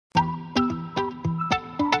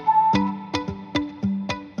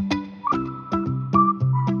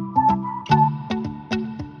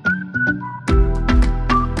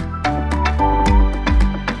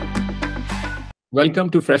Welcome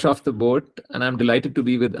to Fresh Off the Boat, and I'm delighted to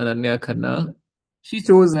be with Ananya Khanna. She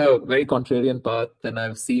chose a very contrarian path, and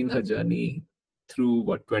I've seen her journey through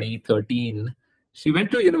 2013. She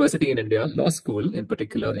went to university in India, law school in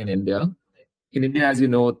particular in India. In India, as you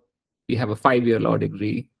know, we have a 5-year law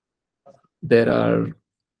degree. There are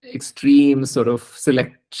extreme sort of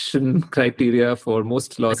selection criteria for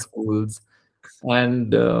most law schools,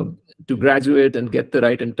 and to graduate and get the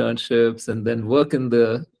right internships and then work in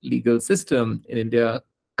the legal system in India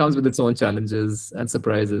comes with its own challenges and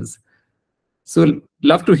surprises. So,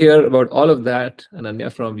 love to hear about all of that,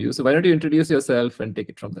 Ananya, from you. So, why don't you introduce yourself and take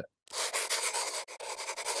it from there?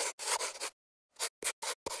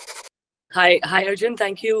 Hi, Arjun.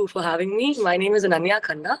 Thank you for having me. My name is Ananya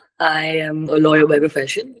Khanna. I am a lawyer by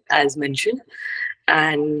profession, as mentioned.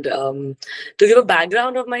 And to give a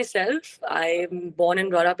background of myself, I'm born and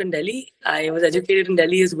brought up in Delhi. I was educated in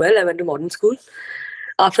Delhi as well. I went to modern school.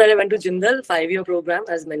 After I went to Jindal, 5-year program,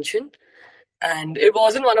 as mentioned. And it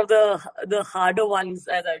wasn't one of the harder ones,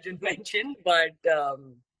 as Arjun mentioned, but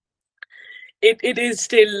it is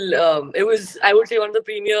still it was, I would say, one of the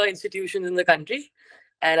premier institutions in the country,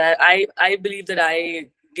 and I believe that I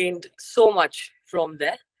gained so much from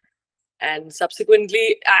there. And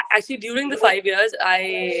subsequently, actually during the 5 years,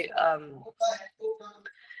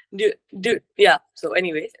 yeah. So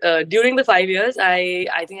anyway, during the 5 years, I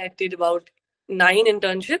think I did about 9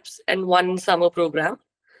 internships and one summer program.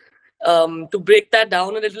 To break that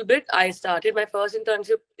down a little bit, I started my first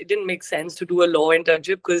internship. It didn't make sense to do a law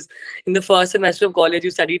internship because in the first semester of college,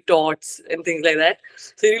 you study torts and things like that.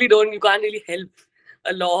 So you can't really help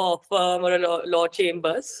a law firm or a law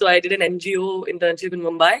chambers. So I did an NGO internship in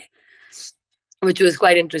Mumbai, which was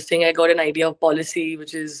quite interesting. I got an idea of policy,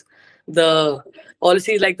 which is the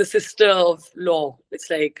policy is like the sister of law. It's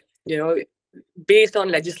like, based on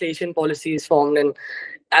legislation, policy is formed, and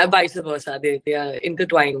vice versa. They are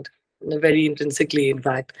intertwined very intrinsically, in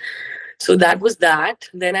fact. So that was that.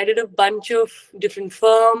 Then I did a bunch of different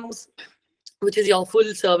firms, which is your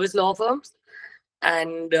full service law firms.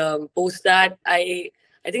 And post that, I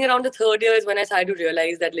think around the third year is when I started to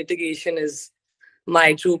realize that litigation is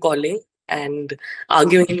my true calling, and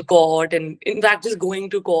arguing in court, and in fact just going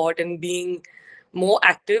to court and being more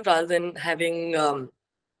active rather than having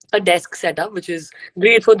a desk setup, which is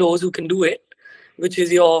great for those who can do it, which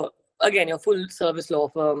is your full service law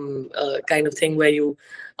firm kind of thing, where you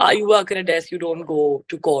work in a desk, you don't go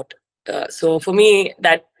to court. So for me,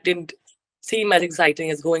 that didn't seem as exciting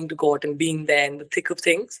as going to court and being there in the thick of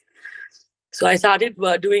things. So I started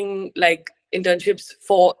doing like internships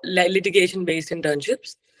for litigation based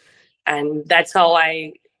internships, and that's how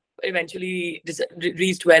I eventually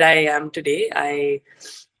reached where I am today.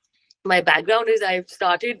 My background is I've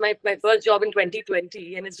started my first job in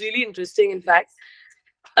 2020, and it's really interesting. In fact,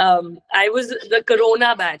 I was the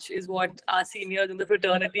Corona batch, is what our seniors in the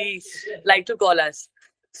fraternity like to call us.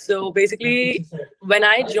 So basically, when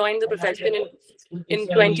I joined the profession in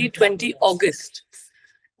 2020 August,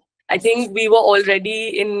 I think we were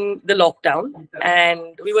already in the lockdown,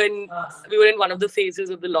 and we were in one of the phases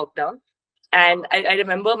of the lockdown. And I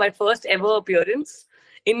remember my first ever appearance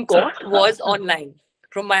in court was online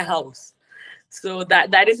from my house. So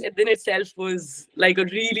that is in itself was like a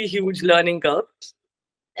really huge learning curve.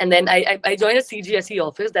 And then I joined a CGSE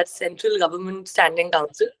office, that's Central Government Standing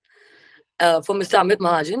Council, for Mr. Amit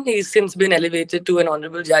Mahajan. He's since been elevated to an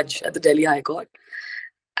honorable judge at the Delhi High Court.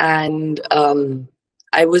 And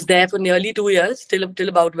I was there for nearly 2 years, till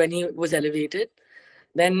about when he was elevated.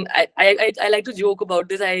 Then I like to joke about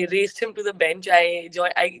this. I raced him to the bench. I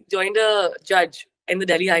joined a judge in the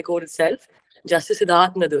Delhi High Court itself, Justice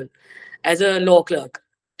Siddharth Nadul, as a law clerk.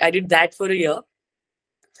 I did that for a year.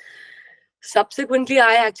 Subsequently,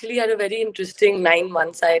 I actually had a very interesting 9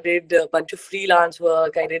 months. I did a bunch of freelance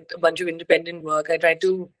work. I did a bunch of independent work. I tried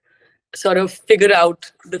to sort of figure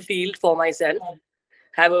out the field for myself,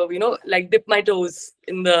 have a, like dip my toes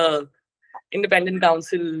in the independent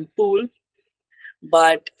counsel pool.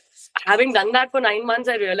 But having done that for 9 months,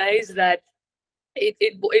 I realized that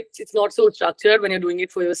it's not so structured when you're doing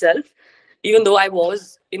it for yourself. Even though I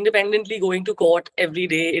was independently going to court every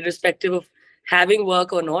day, irrespective of having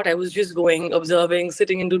work or not, I was just going, observing,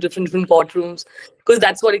 sitting into different courtrooms, because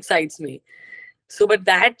that's what excites me. So, but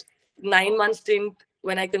that 9 month stint,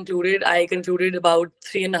 when I concluded about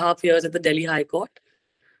 3.5 years at the Delhi High Court.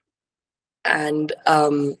 And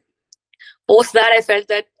post that, I felt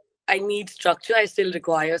that I need structure. I still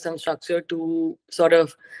require some structure to sort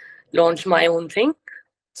of launch my own thing.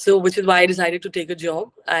 So, which is why I decided to take a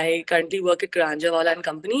job. I currently work at Karanjawala and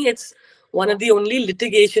Company. It's one of the only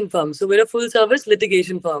litigation firms. So we're a full service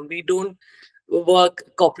litigation firm. work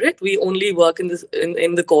corporate. We only work in this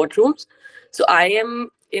in the courtrooms. So I am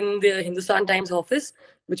in the Hindustan Times office,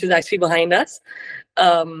 which is actually behind us,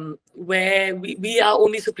 where we are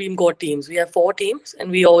only Supreme Court teams. We have 4 teams, and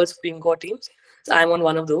we are all Supreme Court teams. So I'm on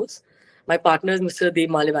one of those. My partner is Mr. Dev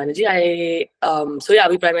Male Banerjee. So yeah,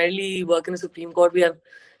 we primarily work in the Supreme Court. We have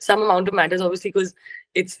some amount of matters, obviously, because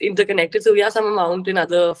it's interconnected. So we have some amount in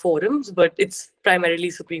other forums, but it's primarily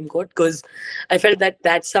Supreme Court because I felt that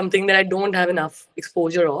that's something that I don't have enough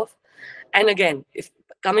exposure of. And again, if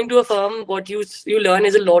coming to a firm, what you learn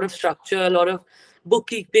is a lot of structure, a lot of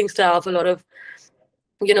bookkeeping stuff, a lot of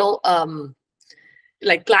you know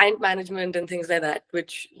like client management and things like that,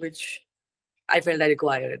 which I felt I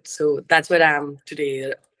required. So that's where I am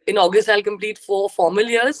today. In August, I'll complete 4 formal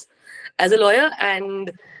years as a lawyer,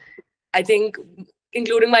 and I think,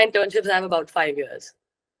 including my internships, I have about 5 years.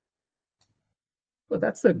 Well,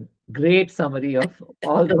 that's a great summary of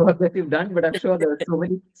all the work that you've done, but I'm sure there are so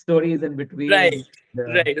many stories in between. Right, The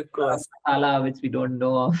right, of course. masala, which we don't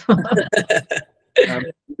know of.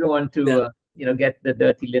 We don't want to, get the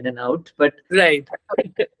dirty linen out. But Right,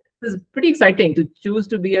 it's pretty exciting to choose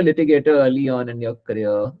to be a litigator early on in your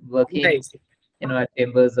career, working, right, at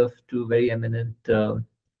chambers of 2 very eminent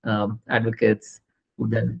advocates who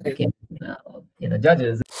then right. became,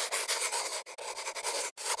 judges.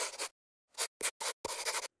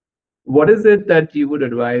 What is it that you would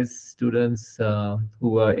advise students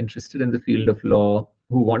who are interested in the field of law,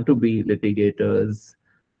 who want to be litigators?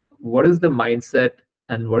 What is the mindset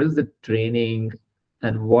and what is the training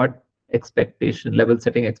and what level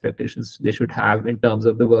setting expectations they should have in terms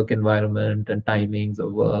of the work environment and timings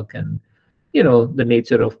of work and, the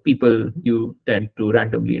nature of people you tend to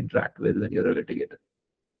randomly interact with when you're a litigator?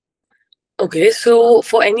 Okay, so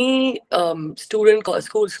for any student,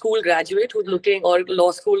 school graduate who's looking, or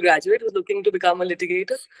law school graduate who's looking to become a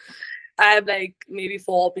litigator, I have like maybe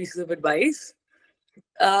 4 pieces of advice.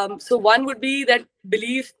 So one would be that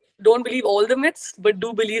don't believe all the myths, but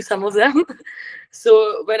do believe some of them.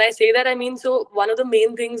 So when I say that, I mean, so one of the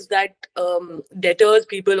main things that deters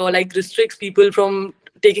people or like restricts people from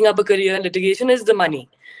taking up a career in litigation is the money.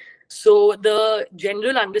 So the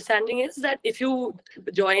general understanding is that if you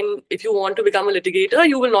want to become a litigator,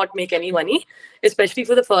 you will not make any money, especially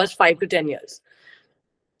for the first 5 to 10 years.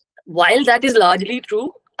 While that is largely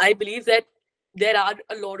true, I believe that there are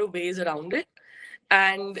a lot of ways around it.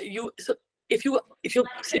 And if you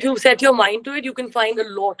set your mind to it, you can find a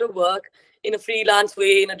lot of work in a freelance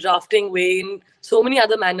way, in a drafting way, in so many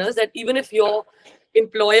other manners, that even if your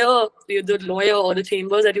employer, the lawyer or the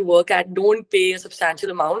chambers that you work at, don't pay a substantial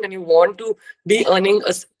amount, and you want to be earning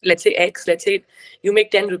let's say X, let's say you make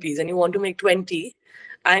 10 rupees and you want to make 20,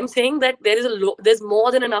 I'm saying that there's more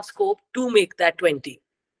than enough scope to make that 20.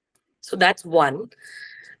 So that's one.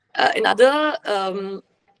 Another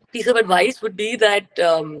piece of advice would be that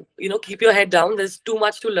keep your head down. There's too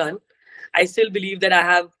much to learn. I still believe that I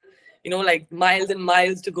have like miles and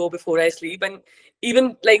miles to go before I sleep, and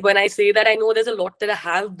even like when I say that, I know there's a lot that I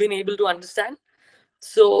have been able to understand.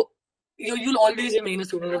 So you'll always remain a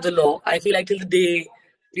student of the law. I feel like till the day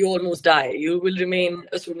you almost die, you will remain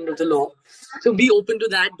a student of the law. So be open to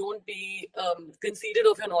that. Don't be conceited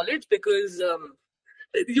of your knowledge, because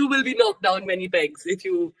you will be knocked down many pegs if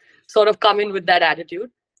you sort of come in with that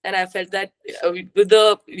attitude. And I felt that with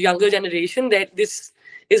the younger generation, that this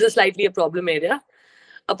is a slightly a problem area.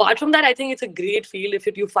 Apart from that, I think it's a great field. If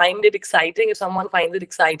you find it exciting, if someone finds it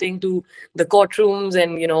exciting, to the courtrooms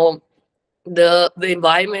and the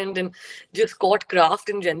environment and just court craft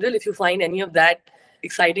in general, if you find any of that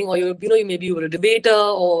exciting, or maybe you were a debater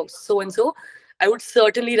or so and so, I would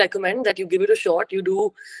certainly recommend that you give it a shot. You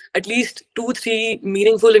do at least 2-3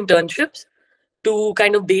 meaningful internships to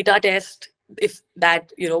kind of beta test if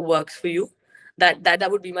that works for you. That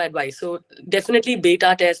would be my advice. So definitely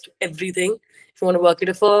beta test everything. If you want to work at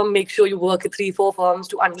a firm, make sure you work at 3-4 firms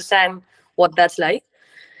to understand what that's like.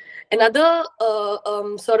 Another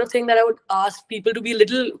sort of thing that I would ask people to be a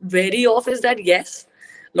little wary of is that, yes,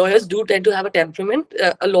 lawyers do tend to have a temperament,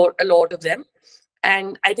 a lot of them.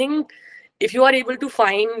 And I think if you are able to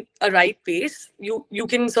find a right pace, you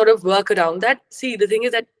can sort of work around that. See, the thing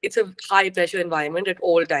is that it's a high pressure environment at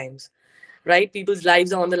all times, right? People's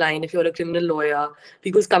lives are on the line if you're a criminal lawyer.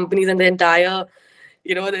 People's companies and the entire,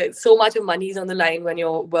 there's so much of money is on the line when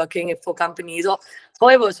you're working for companies or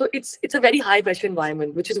however. So it's a very high pressure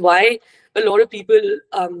environment, which is why a lot of people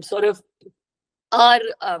sort of are,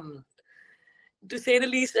 to say the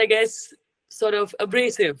least, I guess, sort of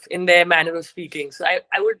abrasive in their manner of speaking. So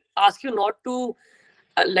I would ask you not to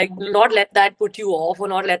not let that put you off, or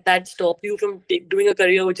not let that stop you from doing a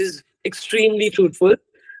career which is extremely fruitful.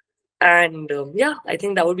 And yeah, I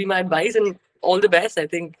think that would be my advice, and all the best. I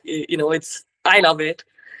think I love it,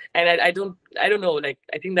 and I don't know. Like,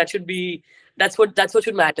 I think that should be that's what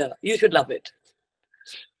should matter. You should love it.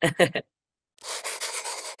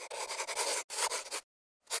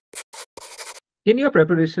 In your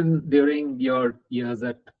preparation during your years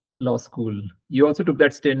at law school, you also took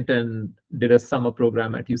that stint and did a summer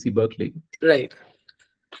program at UC Berkeley. Right.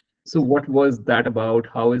 So what was that about?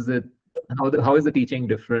 How is it? How is the teaching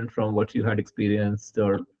different from what you had experienced,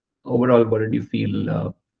 or overall, what did you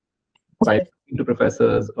feel by talking to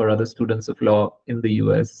professors or other students of law in the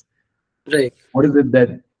US? Right. What is it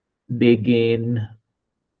that they gain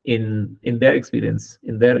in their experience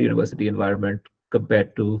in their university environment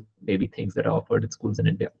compared to maybe things that are offered at schools in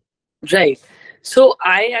India? Right. So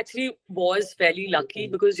I actually was fairly lucky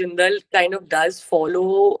because Jindal kind of does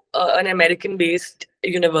follow an American-based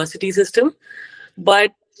university system.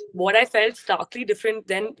 But what I felt starkly different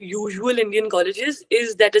than usual Indian colleges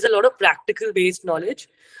is that there's a lot of practical-based knowledge.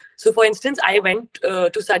 So, for instance, I went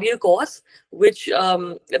to study a course which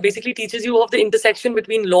basically teaches you of the intersection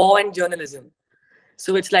between law and journalism.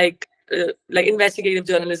 So it's like investigative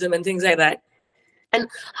journalism and things like that, and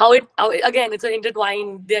again, it's an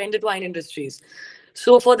intertwined they're intertwined industries.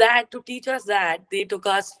 So for that, to teach us that, they took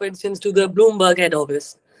us, for instance, to the Bloomberg head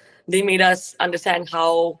office. They made us understand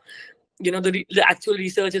how the actual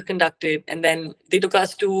research is conducted, and then they took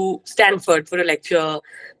us to Stanford for a lecture.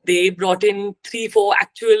 They brought in 3 4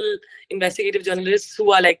 actual investigative journalists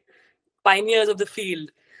who are like pioneers of the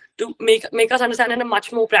field to make us understand in a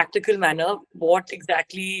much more practical manner what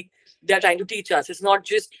exactly they're trying to teach us. It's not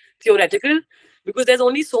just theoretical, because there's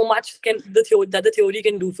only so much that the theory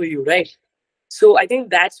can do for you, right? So I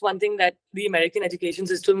think that's one thing that the American education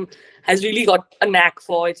system has really got a knack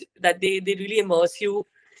for. It's that they really immerse you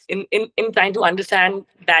in trying to understand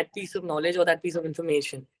that piece of knowledge or that piece of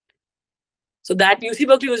information. So that UC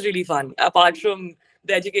Berkeley was really fun. Apart from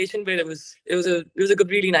the education bit, it was a good,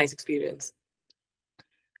 really nice experience.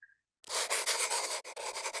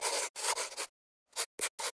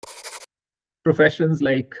 Professions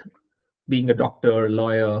like being a doctor,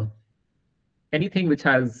 lawyer, anything which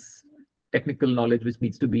has technical knowledge which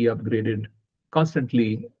needs to be upgraded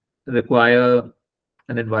constantly require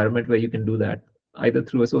an environment where you can do that, either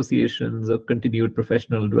through associations or continued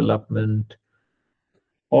professional development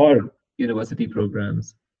or university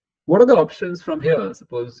programs. What are the options from here?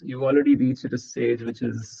 Suppose you've already reached at a stage which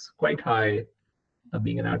is quite high,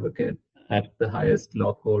 being an advocate at the highest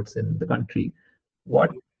law courts in the country.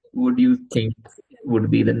 What would you think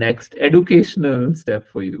would be the next educational step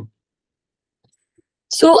for you?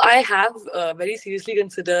 So I have very seriously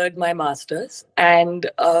considered my masters, and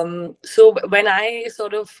so when I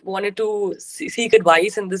sort of wanted to seek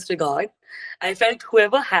advice in this regard, I felt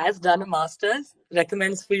whoever has done a masters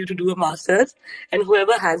recommends for you to do a masters, and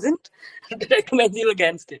whoever hasn't recommends you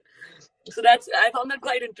against it. So I found that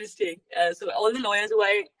quite interesting. So all the lawyers who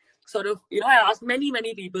I sort of I asked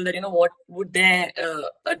many people that what would their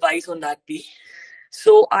advice on that be.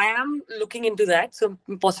 So I am looking into that. So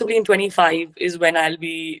possibly in 25 is when I'll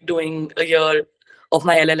be doing a year of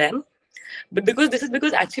my LLM. But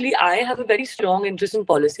because actually I have a very strong interest in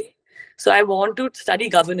policy. So I want to study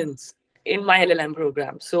governance in my LLM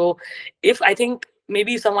program. So if I think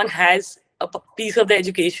maybe someone has a piece of the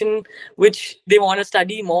education which they want to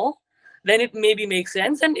study more, then it maybe makes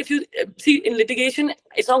sense. And if you see in litigation,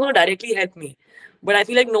 it's not going to directly help me. But I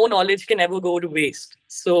feel like no knowledge can ever go to waste.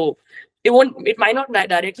 So it might not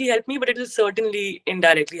directly help me, but it will certainly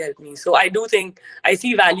indirectly help me. So I do think I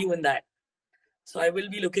see value in that. So I will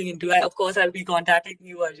be looking into it. Of course, I'll be contacting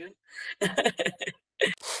you, Arjun.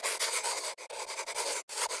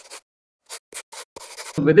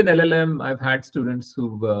 Within LLM, I've had students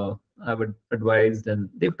who've I've advised, and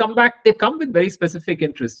they've come back. They come with very specific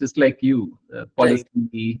interests, just like you, Right.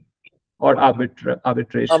 policy or arbitration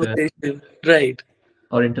Arbitration. Right.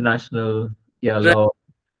 or international Right. law.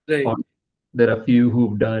 Right. Or there are a few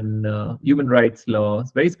who've done human rights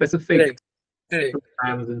laws, very specific Correct. Correct.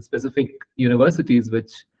 programs in specific universities,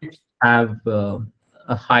 which have a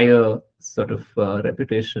higher sort of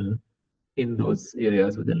reputation in those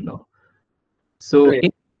areas within law. So Right.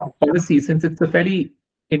 in policy, since it's a fairly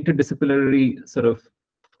interdisciplinary sort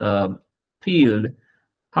of field,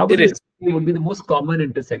 how would It you is. say would be the most common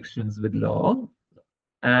intersections with law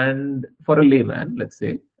and for a layman, let's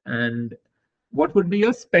say, and what would be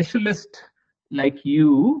a specialist like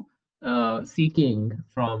you seeking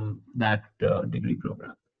from that degree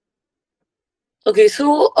program? Okay,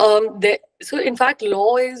 so so in fact,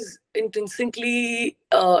 law is intrinsically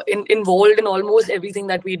involved in almost everything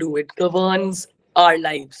that we do. It governs our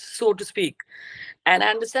lives, so to speak. And I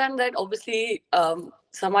understand that obviously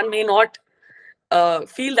someone may not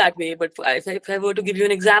feel that way. But if I were to give you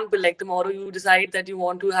an example, like tomorrow you decide that you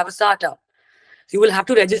want to have a startup, you will have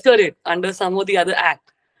to register it under some or the other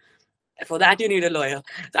act. For that you need a lawyer.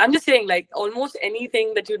 So I'm just saying, like almost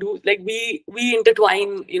anything that you do, like we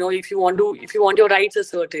intertwine. You know, if you want your rights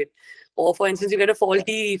asserted, or for instance, you get a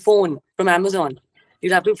faulty phone from Amazon,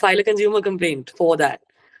 you'd have to file a consumer complaint for that.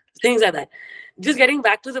 Things like that. Just getting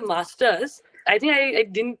back to the masters, I think I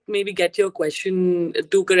didn't maybe get your question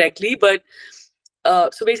too correctly, but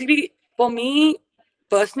so basically, for me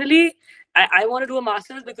personally, I want to do a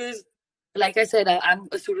master's because, like I said, I'm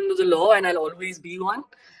a student of the law and I'll always be one.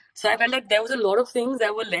 So I felt like there was a lot of things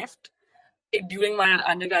that were left during my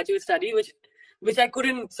undergraduate study, which I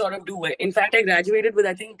couldn't sort of do. In fact, I graduated with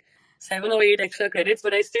I think 7 or 8 extra credits,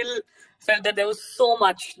 but I still felt that there was so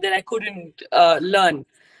much that I couldn't learn.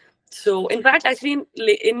 So, in fact, actually,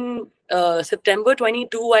 in September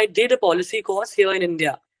 22, I did a policy course here in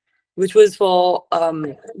India, which was for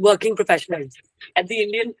working professionals at the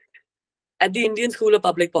Indian School of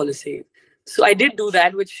Public Policy. So I did do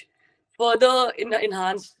that, which further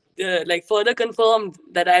enhanced, like further confirmed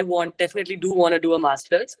that I definitely do want to do a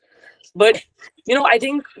master's. But I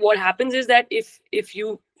think what happens is that if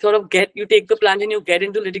you sort of you take the plunge and you get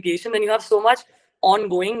into litigation, then you have so much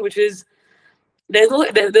ongoing, which is there's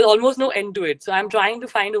almost no end to it. So I'm trying to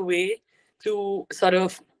find a way to sort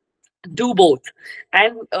of do both.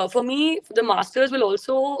 And for me, the masters will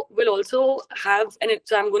also have, and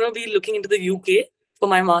so I'm going to be looking into the UK for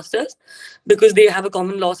my masters, because they have a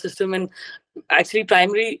common law system. And actually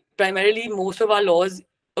primarily most of our laws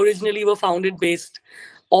originally were founded based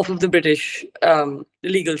off of the British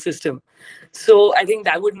legal system. So I think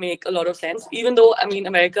that would make a lot of sense, even though I mean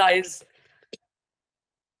America is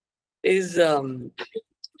the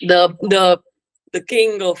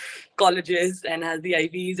king of colleges and has the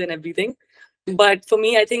IVs and everything. But for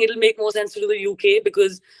me, I think it'll make more sense to do the UK,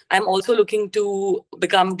 because I'm also looking to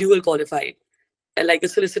become dual qualified, like a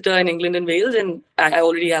solicitor in England and Wales, and I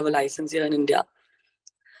already have a license here in India.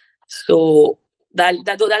 So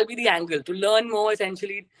that'll be the angle, to learn more,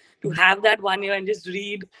 essentially, to have that 1 year and just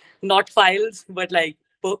read not files but like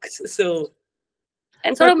books. So,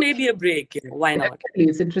 and sort of maybe a break, why not?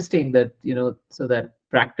 It's interesting that so that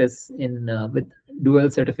practice in with dual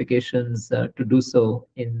certifications to do so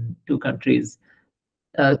in two countries.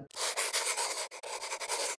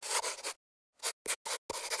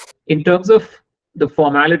 In terms of the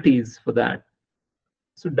formalities for that,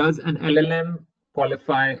 so does an LLM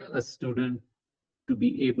qualify a student to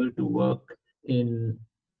be able to work in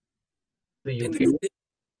the UK?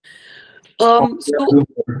 So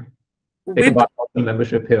Take a with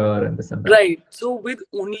membership here and this and that. right, so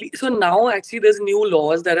now actually there's new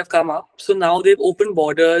laws that have come up. So now they've opened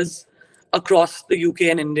borders across the UK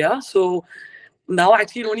and India. So now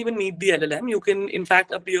actually you don't even need the LLM. You can in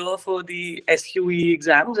fact appear for the SQE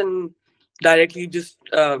exams and directly just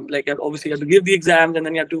like obviously you have to give the exams, and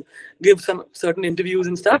then you have to give some certain interviews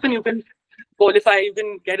and stuff, and you can qualify. You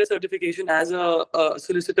can get a certification as a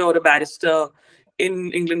solicitor or a barrister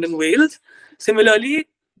in England and Wales. Similarly,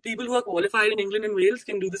 people who are qualified in England and Wales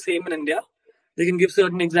can do the same in India. They can give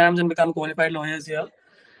certain exams and become qualified lawyers here.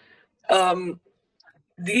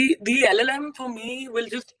 The LLM for me will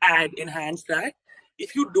just enhance that.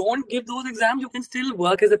 If you don't give those exams, you can still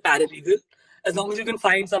work as a paralegal. As long as you can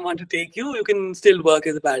find someone to take you, you can still work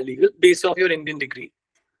as a paralegal based off your Indian degree.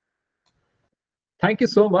 Thank you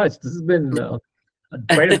so much. This has been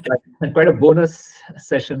quite a bonus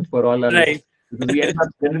session for all our listeners. Because we end up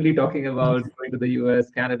generally talking about going to the US,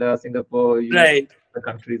 Canada, Singapore, US, the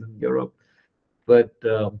countries in Europe. But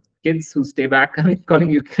kids who stay back, I mean, calling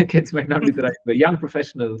you kids might not be the right way. Young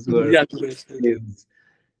professionals who are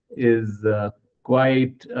is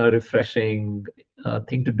quite a refreshing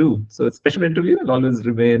thing to do. So a special interview will always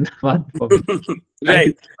remain fun for me.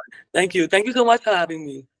 Right. Thank you. Thank you so much for having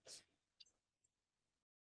me.